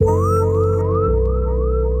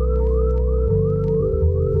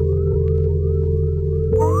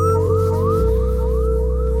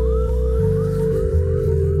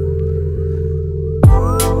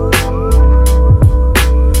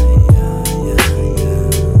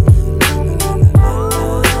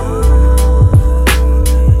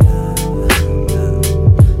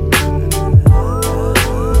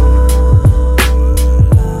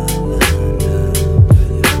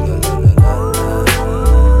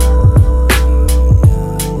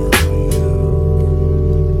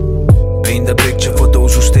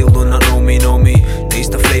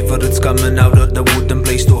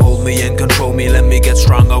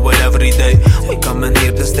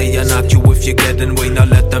you're getting way, now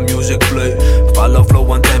let the music play. Follow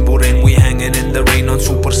flow on tambourine, we hanging in the rain on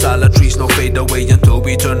super solid trees, no fade away until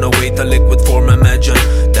we turn away the liquid form. Imagine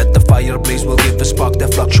that the fireplace will give a spark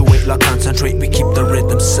that fluctuate like concentrate. We keep the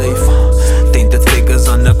rhythm safe. Tainted figures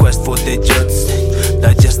on a quest for digits.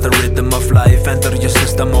 Digest the rhythm of life, enter your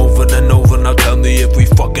system over and over. Now tell me if we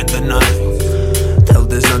fucking deny. Tell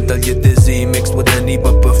this until you're dizzy, mixed with any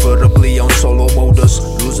but preferably on solo modus,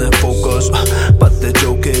 losing focus. But the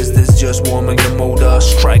joke is this just warming the motor.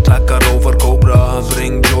 Strike like a rover cobra,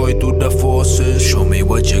 bring joy to the forces. Show me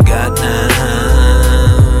what you got now.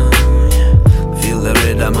 Feel the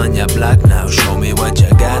rhythm on your block now. Show me what you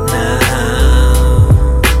got now.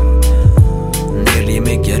 Nearly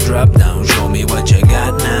make you drop down. Show me what you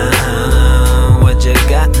got now. What you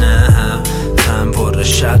got now. Time for the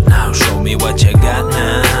shot now. Show me what you got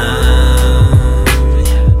now.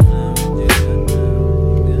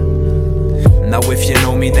 Now if you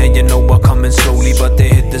know me then you know we're coming slowly, but they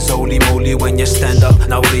hit this holy moly when you stand up.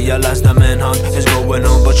 Now realize the manhunt is going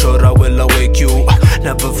on, but sure I will awake you,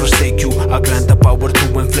 never forsake you. I grant the power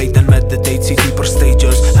to inflate and meditate, see deeper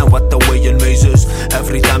stages, and what the way in mazes.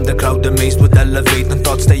 Every time the crowd amazed with elevating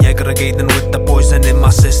thoughts, they aggregating with the poison in my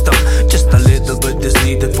system. Just a little bit is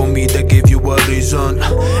needed for me to give you a reason.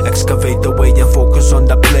 Excavate the way and focus on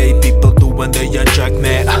the play. People do when they inject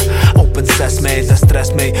me. Open sesame, the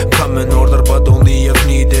stress may come in order, but only if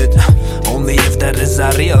needed. Only if there is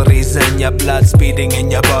a real reason. Your blood speeding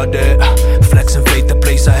in your body. Flex and fade the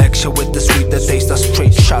place, I hex you with the sweet. The taste a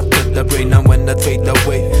straight shot to the brain, and when that fade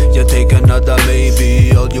away, you take another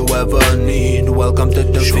maybe. All you ever need. Welcome to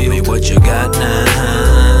the field. Show me what you got now.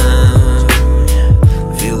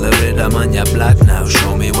 Feel the rhythm on your block now.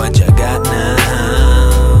 Show me what you got now.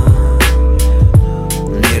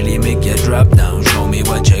 Nearly make you drop down. Show me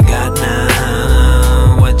what you got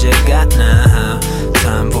now. What you got now.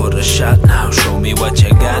 Time for the shot now. Show me what you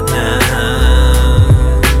got now.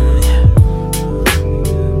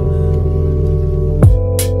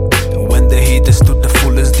 When the heat is to the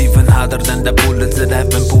fullest, even harder than the bullets that have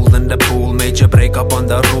been pulled in the pool. Major break up on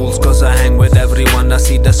the rules, cause I hang with everyone. I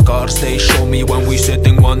see the scars, they show me when we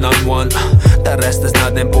sitting one on one. The rest is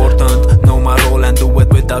not important. Know my role and do it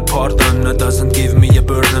without pardon. It doesn't give me a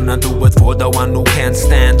burden, I do it for the one who can't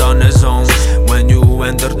stand on his own. When you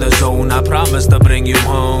enter the zone, I promise to bring you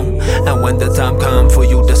home. And when the time comes for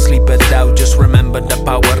you to sleep it out, just remember the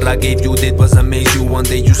power I gave you did was amaze you. One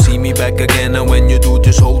day you see me back again, and when you do,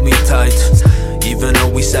 just hold me tight. Even though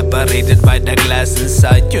we separated by the glass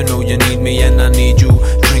inside, you know you need me and I need you.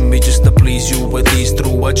 Drink me just to please you. With these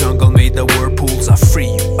through a jungle made the whirlpools, I free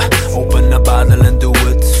you. Open a bottle and do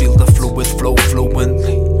it. Feel the fluid flow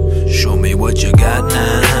fluently. Show me what you got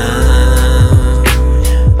now.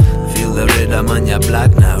 Feel the rhythm on your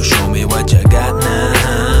block now. Show me what you got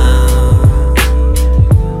now.